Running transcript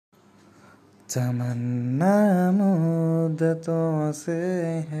तमन्ना मुद्दतों से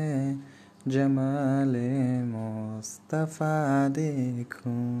है जमाले मुस्तफ़ा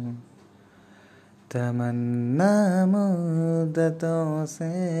देखूं। तमन्ना मुद्दतों से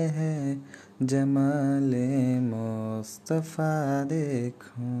है जमाले मुस्तफ़ा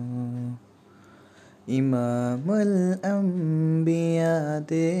देखूं। इमामुल अंबिया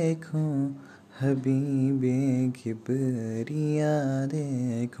देखूं, हबीबे किबरिया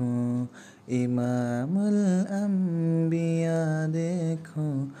देखूं। इमामुल अंबिया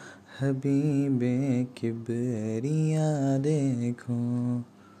देखूं, हबीबे किबरिया देखूं।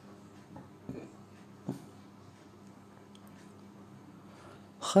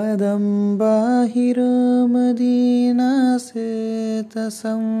 क़दम बाहिर मदीना से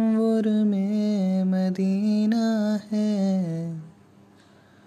तसव्वुर में मदीना है।